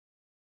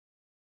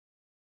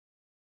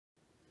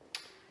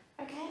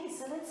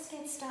so let's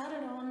get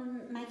started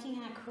on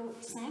making our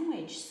quilt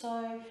sandwich.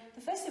 So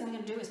the first thing we're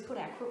going to do is put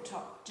our quilt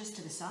top just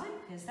to the side,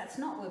 because that's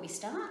not where we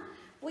start.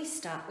 We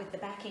start with the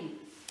backing.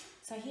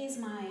 So here's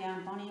my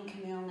Bonnie and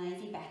Camille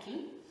navy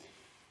backing.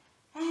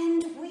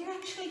 And we're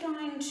actually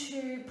going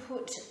to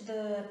put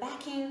the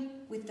backing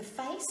with the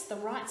face, the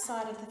right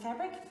side of the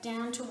fabric,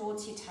 down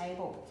towards your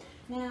table.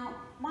 Now,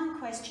 one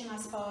question I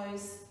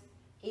suppose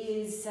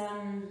is,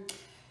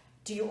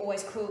 do you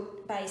always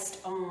quilt based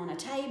on a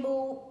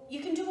table?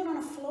 You can do it on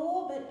a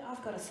floor, but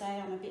I've got to say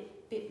I'm a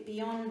bit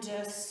beyond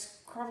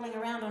scrobbling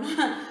around on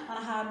a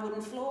hard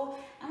wooden floor.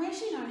 And we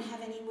actually don't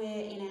have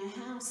anywhere in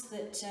our house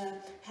that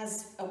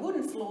has a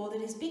wooden floor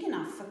that is big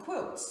enough for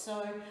quilts.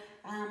 So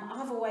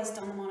I've always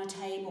done them on a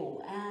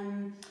table.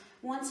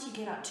 Once you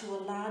get up to a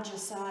larger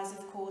size,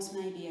 of course,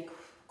 maybe a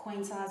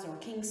queen size or a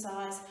king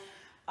size,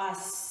 I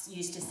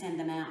used to send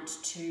them out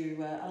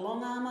to a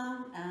long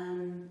armour.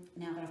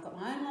 Now that I've got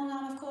my own long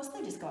armour, of course,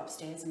 they just go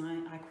upstairs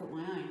and I quilt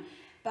my own.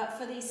 But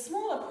for these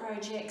smaller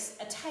projects,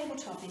 a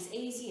tabletop is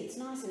easy, it's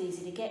nice and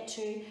easy to get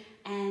to,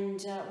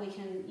 and we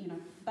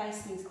can,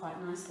 baste things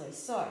quite nicely.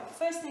 So,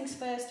 first things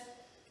first,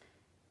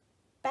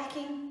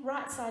 backing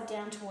right side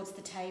down towards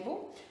the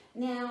table.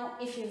 Now,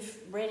 if you've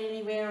read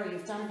anywhere or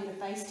you've done a bit of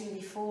basting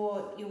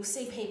before, you'll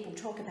see people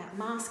talk about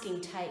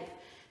masking tape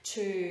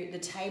to the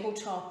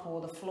tabletop or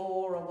the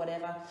floor or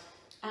whatever.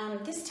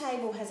 This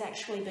table has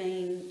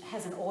actually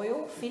has an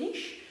oil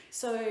finish,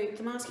 so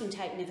the masking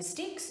tape never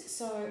sticks.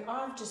 So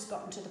I've just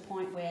gotten to the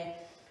point where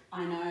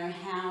I know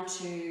how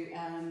to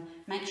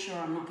make sure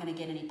I'm not going to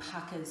get any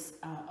puckers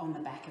on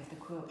the back of the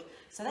quilt.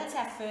 So that's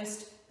our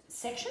first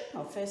section,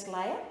 or first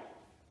layer.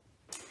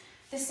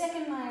 The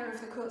second layer of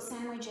the quilt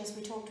sandwich, as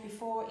we talked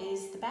before,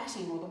 is the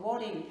batting or the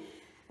wadding.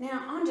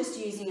 Now, I'm just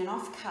using an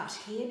offcut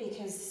here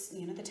because,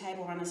 the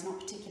table runner's not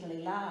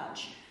particularly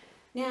large.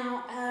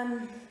 Now,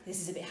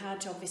 this is a bit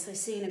hard to obviously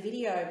see in a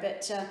video,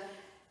 but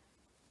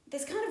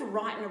there's kind of a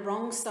right and a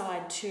wrong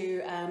side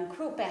to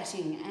quilt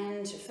batting.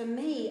 And for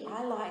me,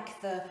 I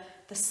like the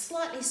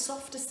slightly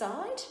softer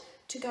side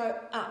to go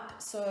up.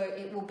 So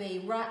it will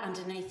be right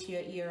underneath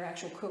your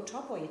actual quilt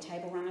top or your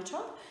table runner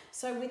top.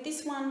 So with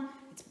this one,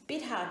 it's a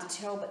bit hard to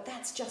tell, but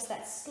that's just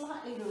that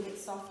slightly little bit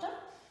softer.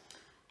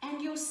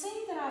 And you'll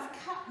see that I've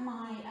cut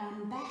my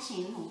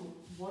batting, or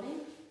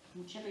wadding,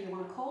 whichever you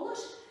want to call it,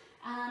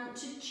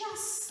 to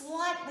just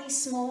slightly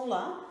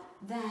smaller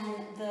than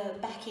the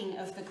backing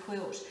of the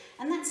quilt.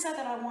 And that's so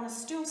that I want to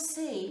still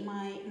see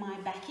my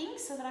backing,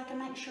 so that I can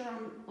make sure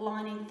I'm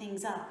lining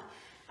things up.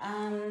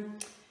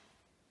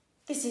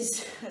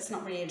 It's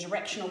not really a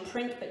directional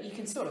print, but you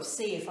can sort of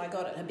see if I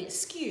got it a bit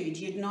skewed,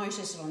 you'd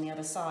notice it on the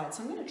other side.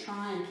 So I'm going to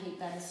try and keep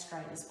that as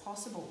straight as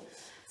possible.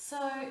 So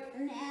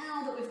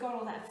now that we've got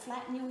all that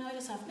flat, and you'll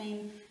notice I've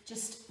been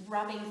just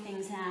rubbing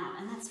things out,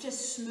 and that's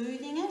just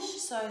smoothing it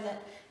so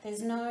that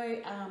there's no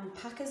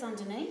puckers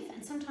underneath.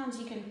 And sometimes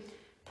you can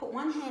put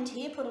one hand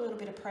here, put a little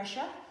bit of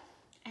pressure,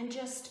 and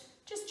just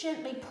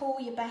gently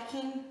pull your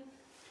backing,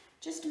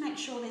 just to make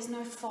sure there's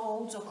no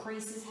folds or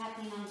creases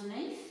happening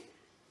underneath.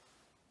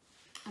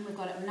 And we've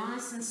got it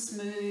nice and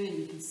smooth,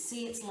 you can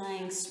see it's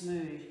laying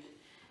smooth.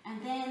 And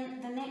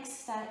then the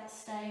next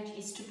stage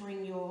is to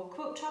bring your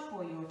quilt top,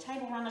 or your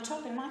table runner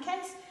top in my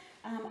case,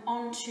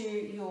 onto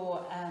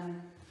your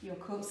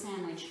quilt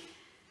sandwich.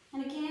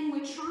 And again,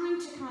 we're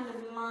trying to kind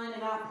of line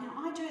it up. Now,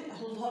 I do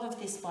a lot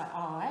of this by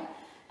eye,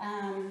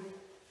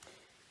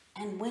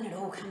 and when it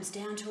all comes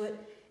down to it,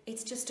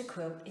 it's just a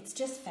quilt, it's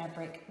just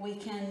fabric. We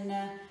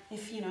can,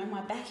 if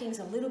my backing's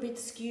a little bit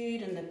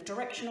skewed and the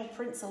directional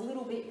print's a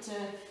little bit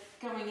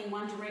going in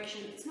one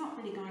direction, it's not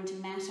really going to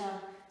matter,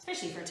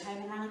 especially for a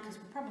table runner, because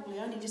we're probably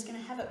only just going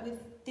to have it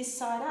with this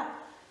side up.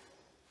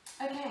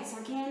 Okay,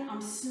 so again,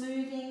 I'm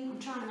smoothing, I'm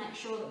trying to make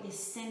sure that this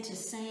centre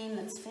seam,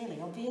 that's fairly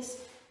obvious,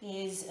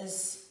 is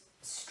as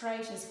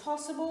straight as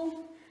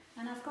possible,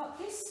 and I've got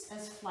this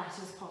as flat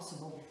as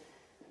possible.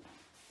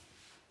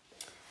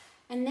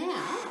 And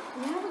now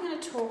we're going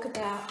to talk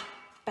about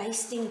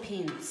basting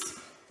pins.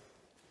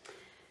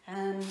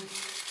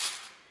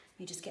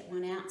 You just get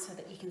one out so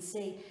that you can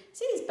see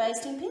this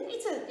basting pin.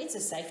 It's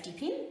a safety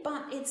pin,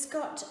 but it's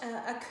got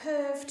a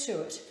curve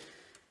to it.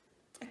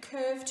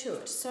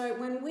 So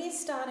when we're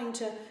starting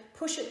to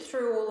push it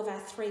through all of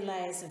our 3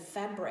 layers of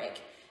fabric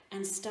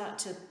and start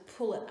to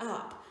pull it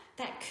up,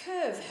 that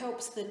curve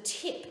helps the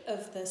tip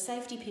of the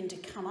safety pin to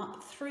come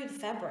up through the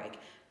fabric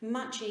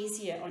much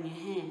easier on your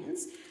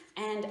hands,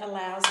 and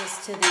allows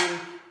us to then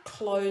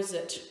close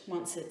it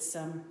once it's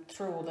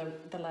through all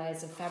the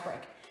layers of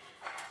fabric.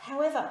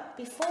 However,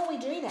 before we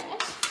do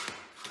that,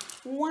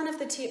 one of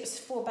the tips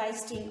for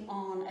basting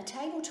on a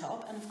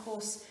tabletop, and of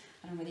course,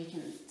 I don't know whether you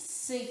can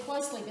see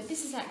closely, but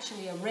this is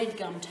actually a red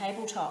gum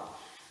tabletop.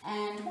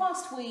 And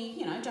whilst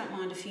we, don't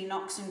mind a few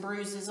knocks and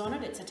bruises on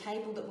it, it's a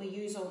table that we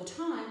use all the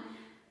time,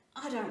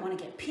 I don't want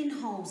to get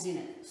pinholes in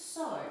it.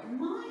 So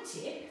my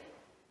tip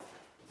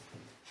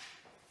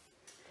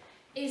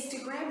is to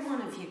grab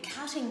one of your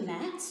cutting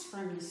mats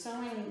from your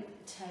sewing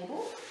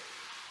table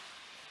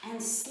and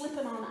slip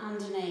it on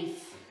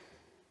underneath.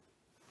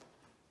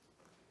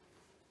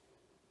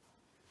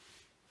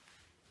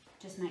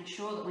 make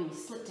sure that when you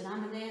slipped it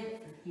under there,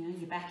 you know,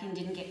 your backing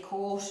didn't get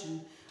caught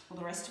and all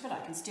the rest of it. I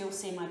can still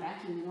see my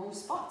backing in all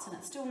spots and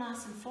it's still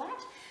nice and flat.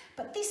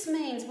 But this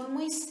means when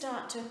we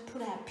start to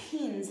put our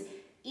pins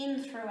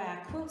in through our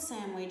quilt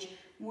sandwich,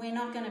 we're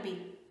not going to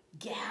be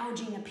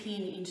gouging a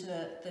pin into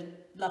the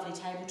lovely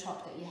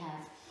tabletop that you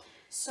have.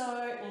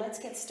 So let's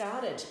get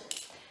started.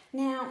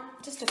 Now,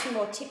 just a few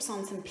more tips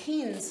on some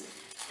pins.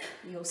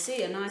 You'll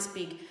see a nice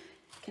big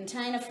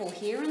container full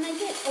here and they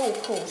get all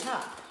caught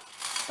up.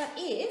 But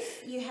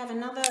if you have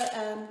another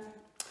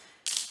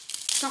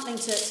something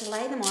to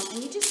lay them on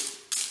and you just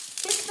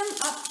flick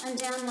them up and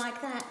down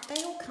like that,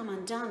 they all come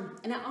undone.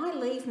 And now I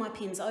leave my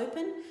pins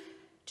open,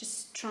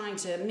 just trying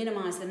to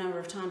minimise the number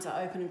of times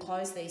I open and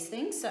close these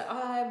things. So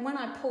when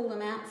I pull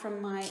them out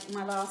from my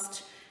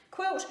last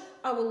quilt,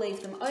 I will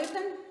leave them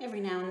open.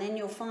 Every now and then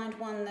you'll find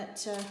one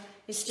that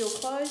is still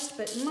closed,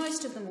 but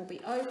most of them will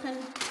be open,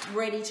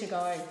 ready to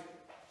go.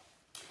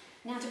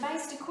 Now to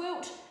baste a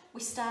quilt,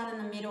 we start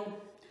in the middle.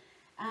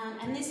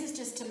 And this is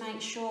just to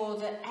make sure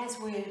that as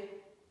we're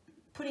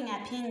putting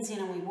our pins in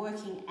and we're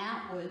working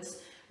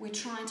outwards, we're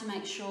trying to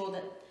make sure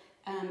that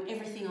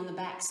everything on the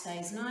back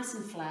stays nice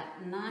and flat,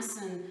 nice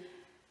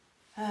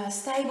and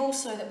stable,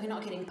 so that we're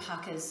not getting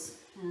puckers.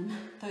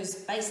 Those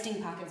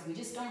basting puckers, we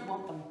just don't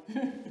want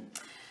them.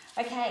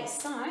 Okay,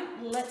 so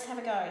let's have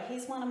a go.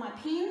 Here's one of my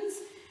pins,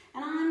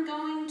 and I'm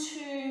going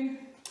to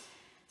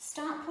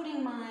start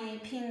putting my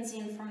pins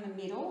in from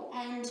the middle.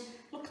 And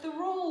look, the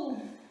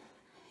rule,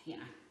 you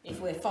know, if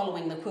we're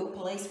following the quilt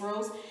police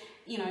rules,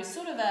 you know,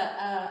 sort of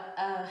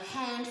a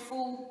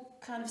handful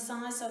kind of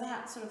size, so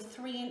about sort of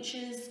 3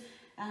 inches.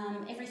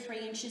 Every 3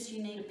 inches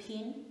you need a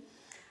pin.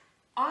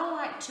 I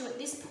like to, at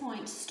this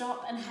point,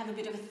 stop and have a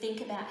bit of a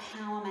think about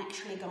how I'm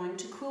actually going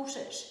to quilt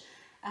it.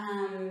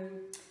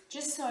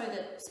 Just so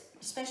that,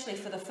 especially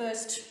for the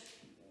first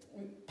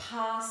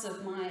pass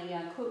of my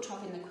quilt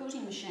top in the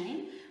quilting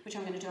machine, which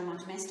I'm going to do on my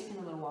domestic in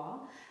a little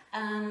while,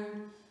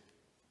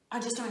 I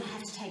just don't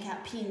have to take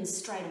out pins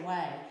straight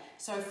away.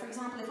 So for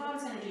example, if I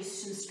was going to do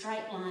some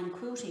straight line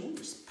quilting,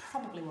 which is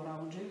probably what I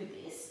will do with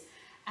this,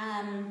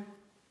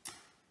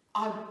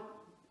 I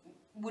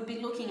would be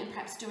looking at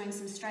perhaps doing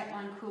some straight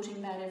line quilting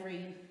about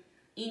every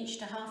inch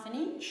to half an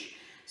inch.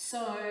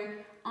 So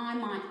I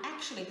might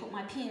actually put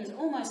my pins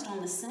almost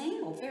on the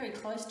seam or very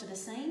close to the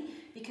seam,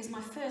 because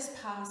my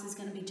first pass is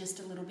going to be just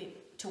a little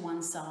bit to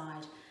one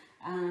side.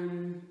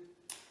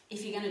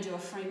 If you're going to do a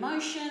free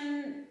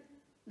motion,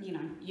 you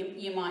know,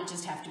 you might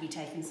just have to be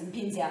taking some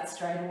pins out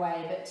straight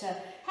away, but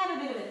have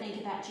a bit of a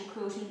think about your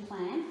quilting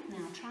plan. Now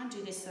I'll try and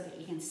do this so that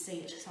you can see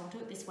it, so I'll do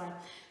it this way.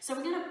 So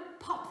we're going to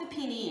pop the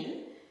pin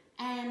in,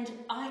 and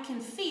I can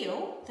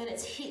feel that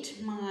it's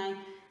hit my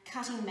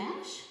cutting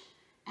mat,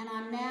 and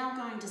I'm now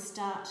going to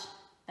start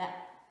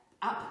that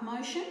up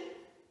motion.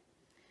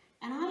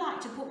 And I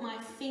like to put my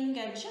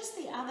finger just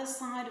the other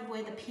side of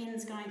where the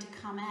pin's going to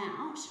come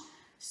out,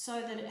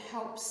 so that it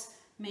helps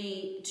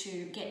me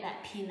to get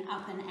that pin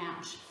up and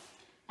out.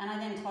 And I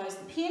then close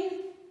the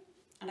pin,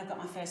 and I've got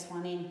my first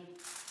one in.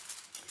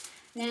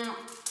 Now,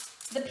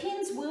 the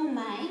pins will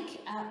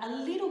make a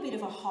little bit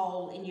of a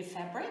hole in your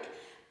fabric,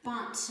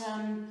 but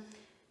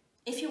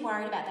if you're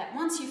worried about that,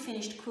 once you've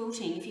finished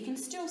quilting, if you can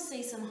still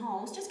see some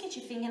holes, just get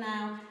your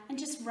fingernail and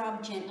just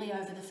rub gently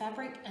over the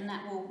fabric, and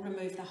that will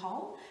remove the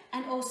hole.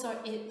 And also,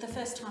 the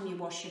first time you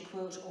wash your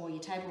quilt or your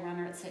table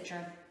runner,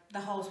 etc., the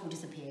holes will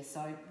disappear,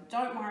 so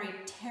don't worry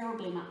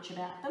terribly much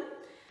about them.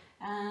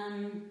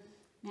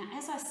 Now,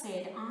 as I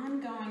said, I'm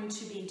going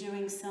to be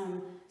doing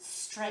some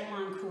straight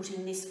line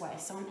quilting this way,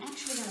 so I'm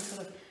actually going to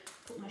sort of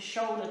put my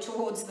shoulder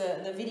towards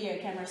the video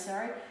camera,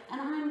 sorry, and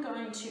I'm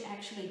going to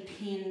actually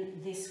pin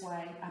this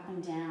way up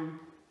and down.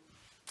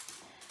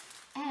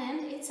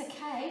 And it's a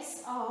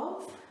case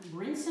of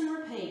rinse and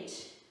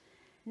repeat.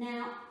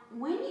 Now,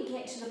 when you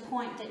get to the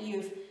point that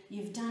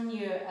you've done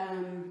your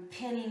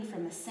pinning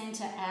from the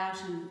centre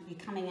out and you're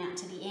coming out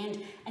to the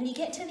end, and you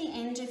get to the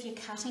end of your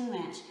cutting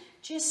mat,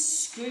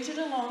 just scoot it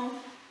along,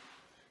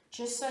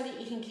 just so that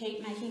you can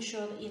keep making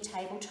sure that your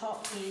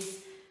tabletop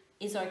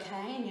is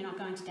okay and you're not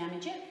going to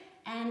damage it.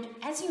 And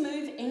as you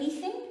move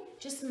anything,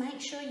 just make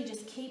sure you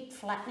just keep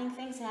flattening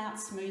things out,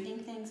 smoothing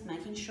things,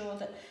 making sure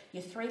that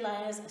your 3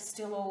 layers are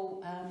still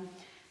all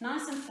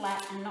nice and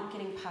flat and not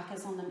getting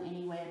puckers on them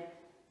anywhere.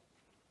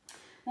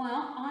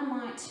 Well, I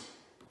might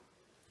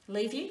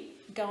leave you,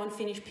 go and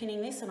finish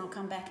pinning this, and I'll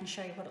come back and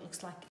show you what it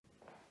looks like.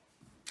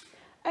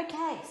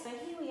 Okay, so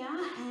here we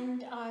are,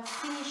 and I've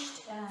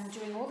finished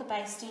doing all the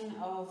basting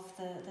of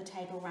the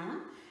table runner.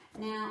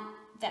 Now,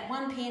 that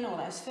one pin, or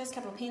those first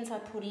couple of pins I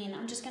put in,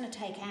 I'm just going to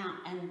take out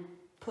and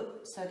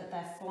put so that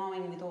they're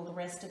flowing with all the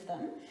rest of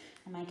them,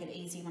 and make it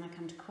easy when I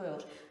come to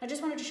quilt. I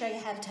just wanted to show you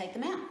how to take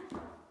them out.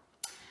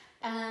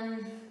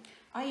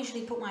 I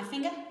usually put my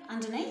finger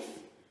underneath,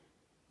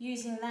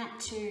 using that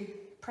to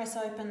press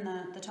open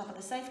the top of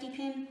the safety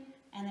pin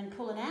and then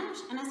pull it out.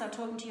 And as I was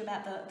talking to you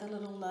about the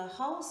little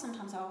holes,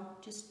 sometimes I'll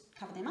just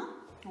cover them up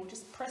or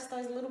just press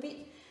those a little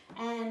bit,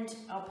 and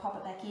I'll pop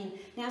it back in.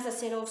 Now, as I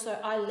said also,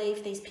 I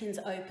leave these pins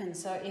open,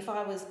 so if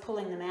I was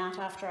pulling them out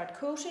after I'd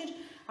quilted,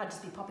 I'd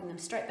just be popping them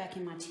straight back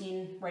in my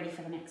tin, ready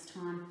for the next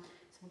time.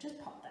 So we'll just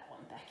pop that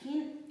one back in,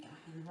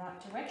 going in the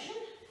right direction.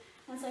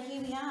 And so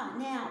here we are.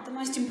 Now, the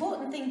most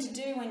important thing to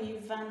do when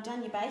you've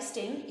done your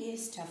basting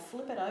is to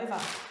flip it over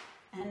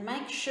and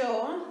make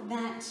sure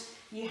that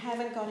you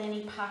haven't got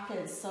any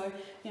puckers. So,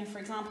 you know, for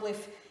example,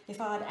 if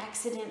I'd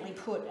accidentally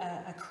put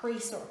a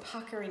crease or a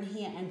pucker in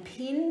here and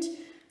pinned,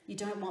 you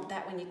don't want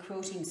that when you're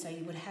quilting, so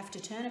you would have to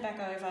turn it back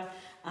over,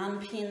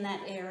 unpin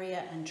that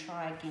area and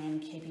try again,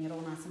 keeping it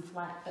all nice and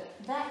flat. But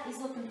that is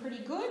looking pretty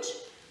good.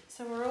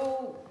 So we're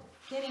all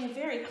getting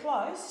very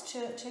close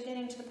to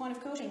getting to the point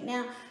of quilting.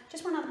 Now,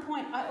 just one other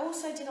point, I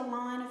also did a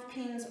line of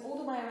pins all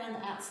the way around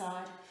the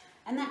outside,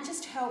 and that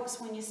just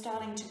helps when you're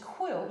starting to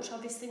quilt.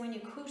 Obviously, when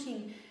you're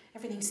quilting,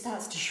 everything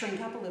starts to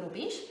shrink up a little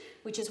bit,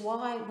 which is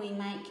why we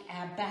make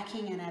our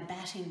backing and our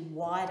batting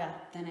wider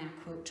than our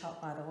quilt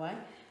top, by the way.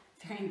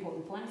 Very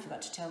important point, I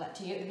forgot to tell that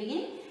to you at the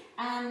beginning.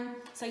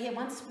 So yeah,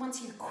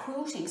 once you're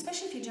quilting,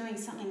 especially if you're doing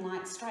something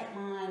like straight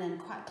line and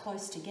quite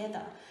close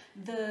together,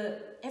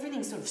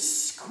 everything sort of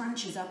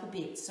scrunches up a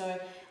bit. So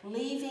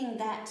leaving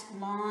that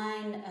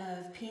line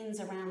of pins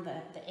around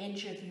the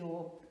edge of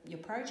your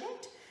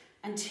project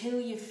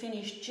until you've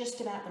finished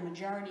just about the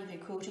majority of your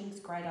quilting is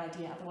a great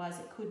idea. Otherwise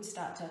it could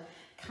start to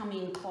come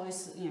in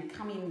close,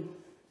 come in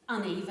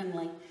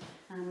unevenly.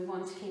 We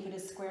want to keep it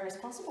as square as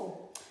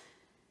possible.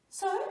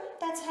 So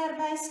that's how to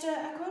baste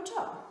a quilt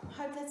top.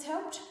 Hope that's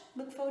helped.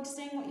 Look forward to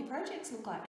seeing what your projects look like.